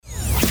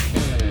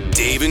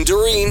Dave and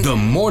Doreen, the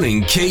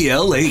morning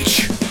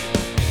KLH.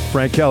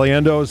 Frank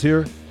Caliendo is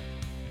here.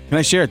 Can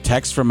I share a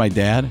text from my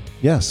dad?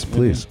 Yes,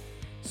 please.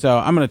 So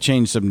I'm going to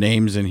change some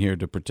names in here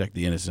to protect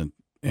the innocent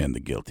and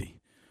the guilty.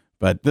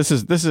 But this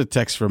is a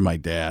text from my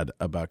dad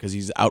about, because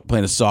he's out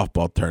playing a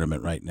softball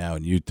tournament right now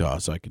in Utah,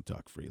 so I can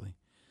talk freely.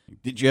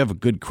 Did you have a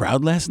good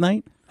crowd last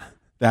night?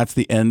 That's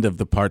the end of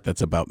the part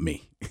that's about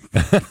me.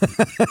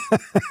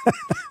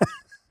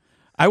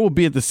 I will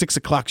be at the 6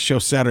 o'clock show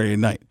Saturday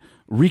night.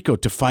 Rico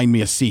to find me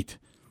a seat.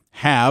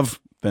 Have,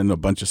 then a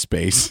bunch of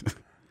space.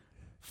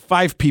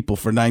 5 people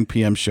for 9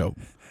 p.m. show.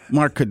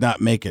 Mark could not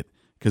make it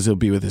because he'll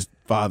be with his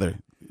father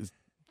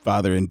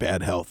in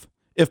bad health.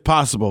 If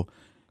possible,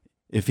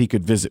 if he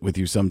could visit with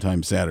you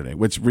sometime Saturday,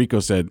 which Rico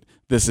said,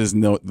 this is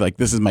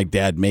my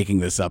dad making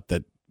this up,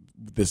 that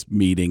this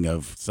meeting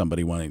of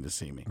somebody wanting to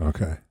see me.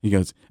 Okay. He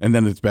goes, and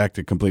then it's back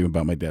to completely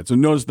about my dad. So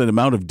notice the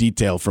amount of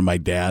detail from my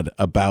dad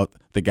about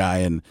the guy,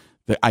 and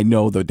I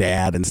know the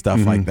dad and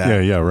stuff like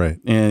that. Yeah, right.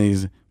 And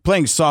he's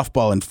playing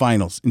softball in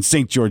finals in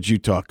St. George,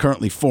 Utah,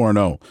 currently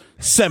 4-0,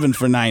 7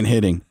 for 9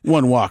 hitting,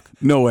 1 walk,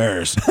 no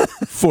errors,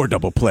 4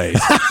 double plays.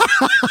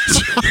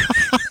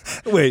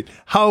 Wait,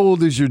 how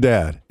old is your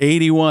dad?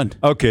 81.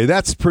 Okay,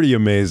 that's pretty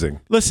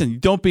amazing. Listen,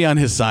 don't be on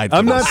his side.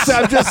 I'm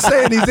just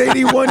saying he's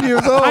 81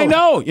 years old. I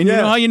know. And you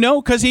know how you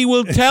know? Because he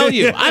will tell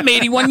you, I'm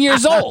 81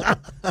 years old.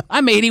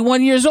 I'm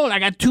 81 years old. I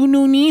got 2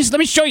 new knees. Let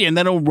me show you. And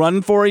then he'll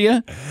run for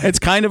you. It's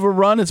kind of a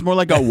run. It's more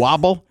like a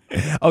wobble.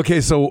 Okay,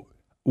 so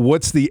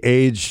what's the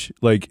age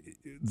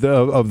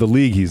of the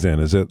league he's in?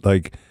 Is it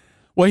like?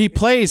 Well, he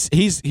plays.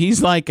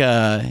 He's like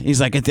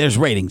there's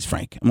ratings,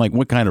 Frank. I'm like,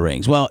 what kind of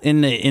ratings? Well, in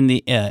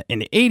the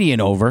 80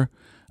 and over,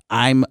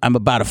 I'm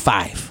about a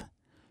 5.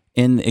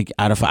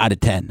 Out of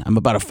 10, I'm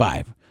about a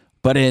 5.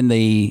 But in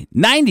the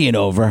 90 and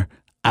over,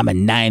 I'm a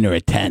 9 or a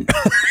 10.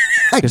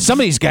 Because some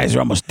of these guys are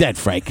almost dead,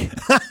 Frank.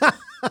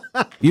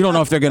 You don't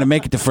know if they're going to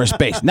make it to first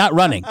base. Not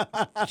running,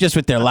 just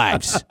with their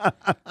lives.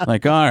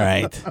 Like, all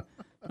right,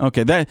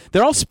 okay.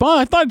 They're all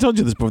I thought I told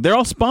you this before. They're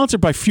all sponsored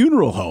by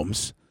funeral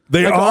homes.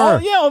 They are.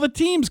 All the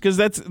teams, because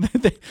that's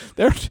the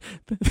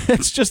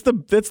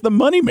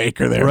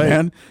moneymaker there, right.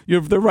 Man.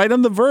 They're right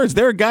on the verge.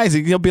 There are guys,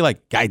 he'll be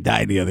like, guy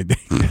died the other day.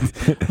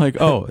 Like,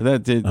 on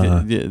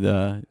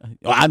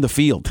the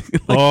field.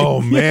 Like,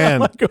 oh, man.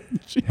 Like,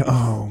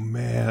 oh,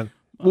 man.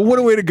 Well, what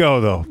a way to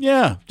go, though.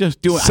 Yeah,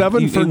 just do it.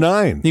 7 for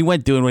 9. He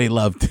went doing what he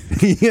loved.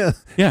 Yeah.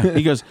 Yeah,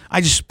 he goes, I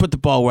just put the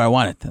ball where I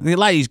want it. A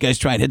lot of these guys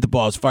try and hit the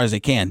ball as far as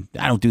they can.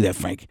 I don't do that,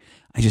 Frank.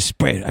 I just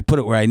spray it. I put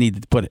it where I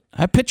needed to put it.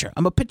 I'm a pitcher.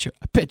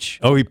 I pitch.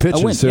 Oh, he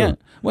pitches I win. too. Yeah,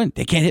 win.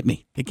 They can't hit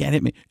me.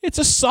 It's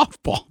a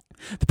softball.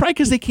 Probably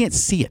because they can't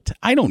see it.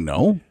 I don't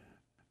know.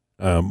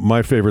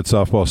 My favorite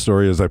softball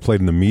story is I played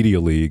in the media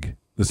league.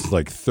 This is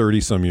like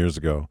 30-some years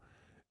ago.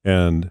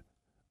 And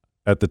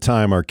at the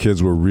time, our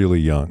kids were really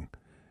young.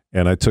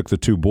 And I took the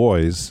 2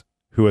 boys,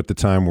 who at the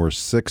time were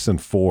 6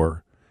 and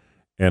 4,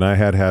 and I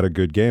had a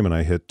good game, and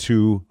I hit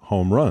 2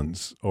 home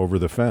runs over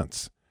the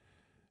fence.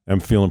 I'm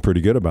feeling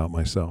pretty good about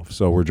myself.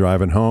 So we're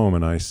driving home,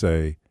 and I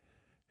say,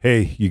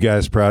 hey, you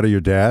guys proud of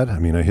your dad? I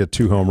mean, I hit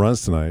 2 home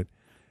runs tonight.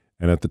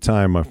 And at the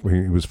time,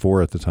 he was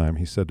 4 at the time,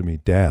 he said to me,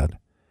 Dad,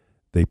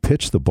 they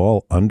pitch the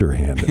ball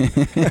underhanded.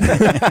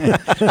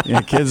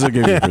 Yeah, kids will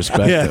give you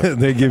perspective. Yeah,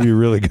 they give you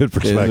really good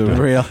perspective.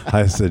 Real.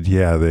 I said,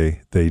 yeah,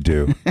 they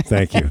do.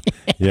 Thank you.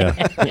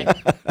 Yeah.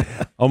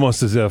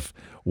 Almost as if,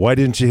 why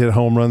didn't you hit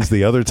home runs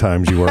the other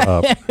times you were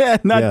up?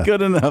 Not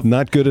good enough.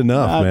 Not good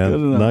enough, man. Good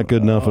enough. Not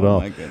good enough at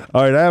all.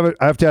 All right,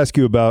 I have to ask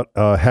you about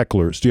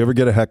hecklers. Do you ever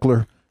get a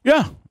heckler?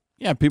 Yeah.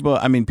 Yeah, people,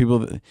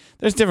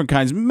 there's different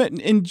kinds.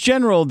 In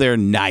general, they're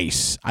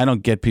nice. I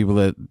don't get people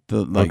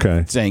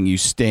that saying you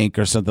stink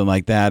or something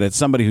like that. It's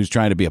somebody who's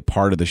trying to be a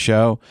part of the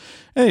show.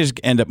 And they just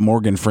end up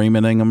Morgan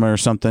Freemaning them or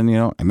something,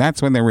 And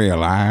that's when they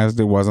realized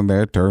it wasn't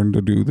their turn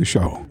to do the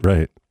show.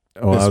 Right.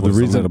 The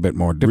reason, a little bit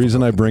more difficult. The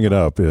reason I bring it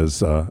up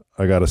is I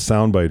got a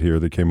soundbite here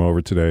that came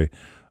over today.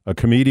 A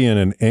comedian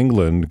in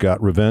England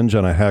got revenge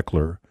on a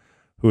heckler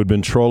who had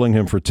been trolling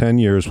him for 10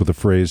 years with the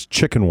phrase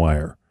chicken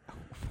wire.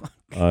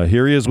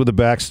 Here he is with the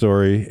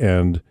backstory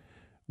and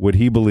what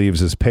he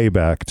believes is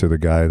payback to the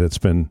guy that's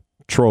been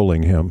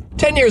trolling him.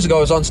 10 years ago,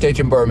 I was on stage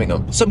in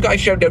Birmingham. Some guy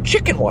shouted out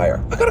chicken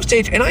wire. I got off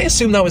stage and I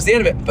assumed that was the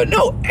end of it. But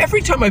no,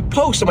 every time I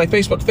post on my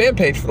Facebook fan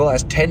page for the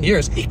last 10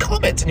 years, he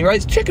comments and he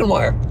writes chicken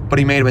wire. But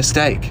he made a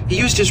mistake. He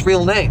used his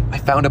real name. I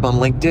found him on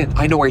LinkedIn.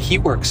 I know where he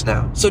works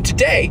now. So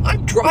today,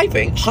 I'm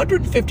driving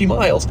 150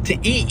 miles to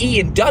EE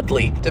in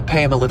Dudley to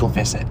pay him a little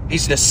visit.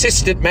 He's an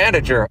assistant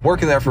manager.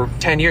 Working there for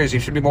 10 years, you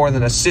should be more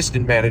than an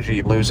assistant manager,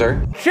 you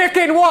loser.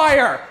 Chicken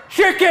wire!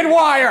 Chicken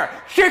wire!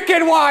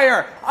 Chicken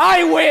wire!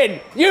 I win!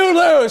 You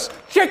lose!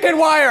 Chicken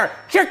wire!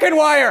 Chicken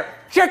wire!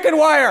 Chicken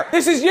wire!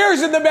 This is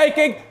years in the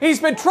making. He's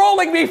been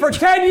trolling me for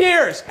 10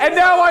 years, and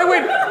now I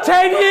win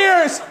 10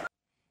 years!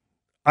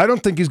 I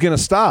don't think he's going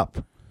to stop.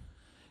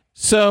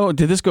 So,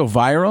 did this go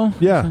viral?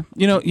 Yeah.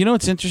 You know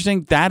what's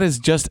interesting? That is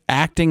just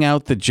acting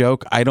out the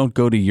joke, I don't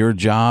go to your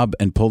job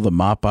and pull the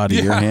mop out of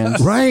your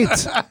hands. Right.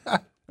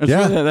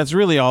 That's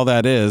really all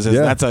that is.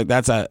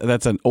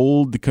 That's an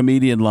old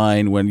comedian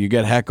line when you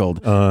get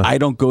heckled. I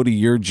don't go to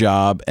your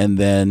job and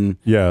then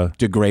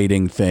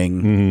degrading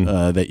thing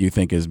that you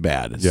think is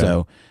bad. Yeah.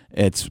 So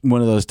it's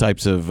one of those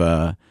types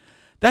of.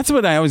 That's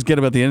what I always get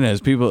about the internet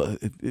is people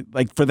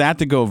like for that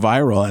to go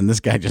viral and this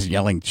guy just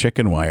yelling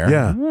chicken wire.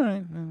 Yeah. All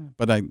right.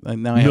 But I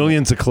now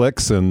millions of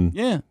clicks and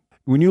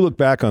when you look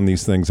back on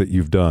these things that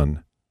you've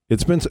done,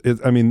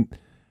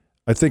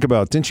 I think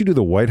about, didn't you do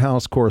the White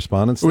House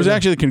Correspondents' Dinner? It was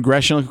actually the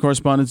Congressional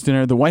Correspondents'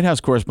 Dinner. The White House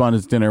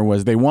Correspondents' Dinner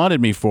they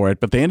wanted me for it,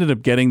 but they ended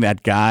up getting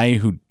that guy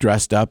who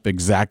dressed up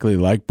exactly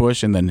like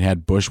Bush and then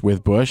had Bush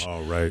with Bush.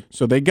 Oh, right.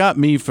 So they got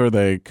me for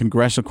the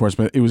Congressional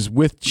Correspondent. It was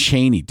with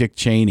Cheney, Dick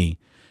Cheney,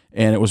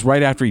 and it was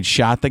right after he'd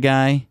shot the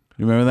guy.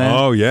 You remember that?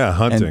 Oh, yeah,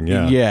 hunting,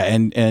 Yeah,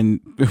 and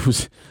it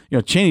was,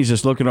 Cheney's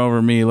just looking over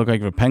at me. He looked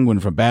like a penguin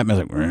from Batman. I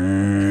was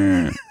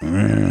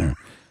like,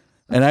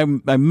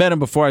 and I met him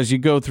before as you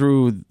go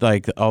through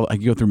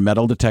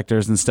metal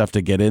detectors and stuff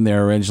to get in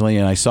there originally,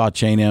 and I saw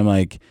Cheney. I'm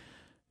like,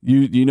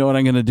 you know what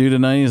I'm going to do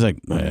tonight? He's like,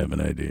 I have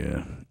an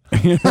idea.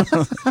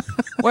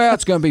 Well,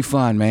 it's going to be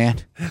fun, man.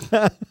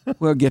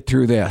 We'll get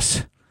through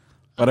this.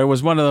 But it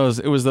was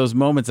those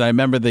moments. I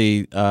remember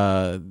the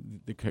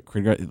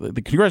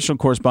Congressional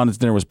Correspondents'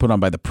 Dinner was put on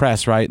by the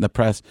press, right? And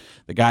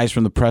the guys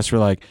from the press were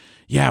like,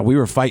 yeah, we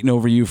were fighting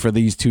over you for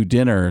these two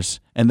dinners.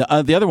 And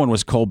the other one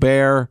was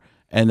Colbert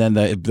and then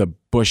the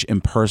Bush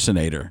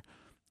impersonator.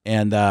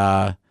 And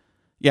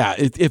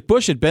if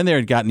Bush had been there,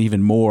 it had gotten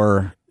even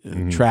more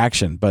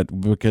traction. But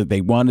because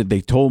they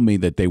told me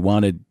that they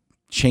wanted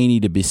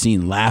Cheney to be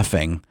seen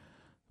laughing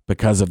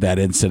because of that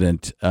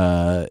incident.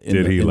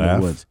 Did he laugh?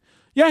 The woods.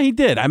 Yeah, he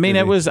did.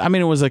 It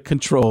was a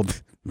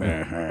controlled.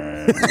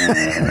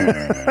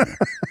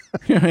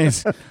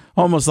 It's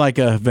almost like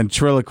a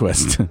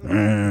ventriloquist,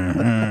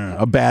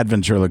 a bad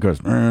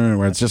ventriloquist,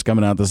 where it's just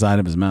coming out the side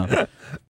of his mouth.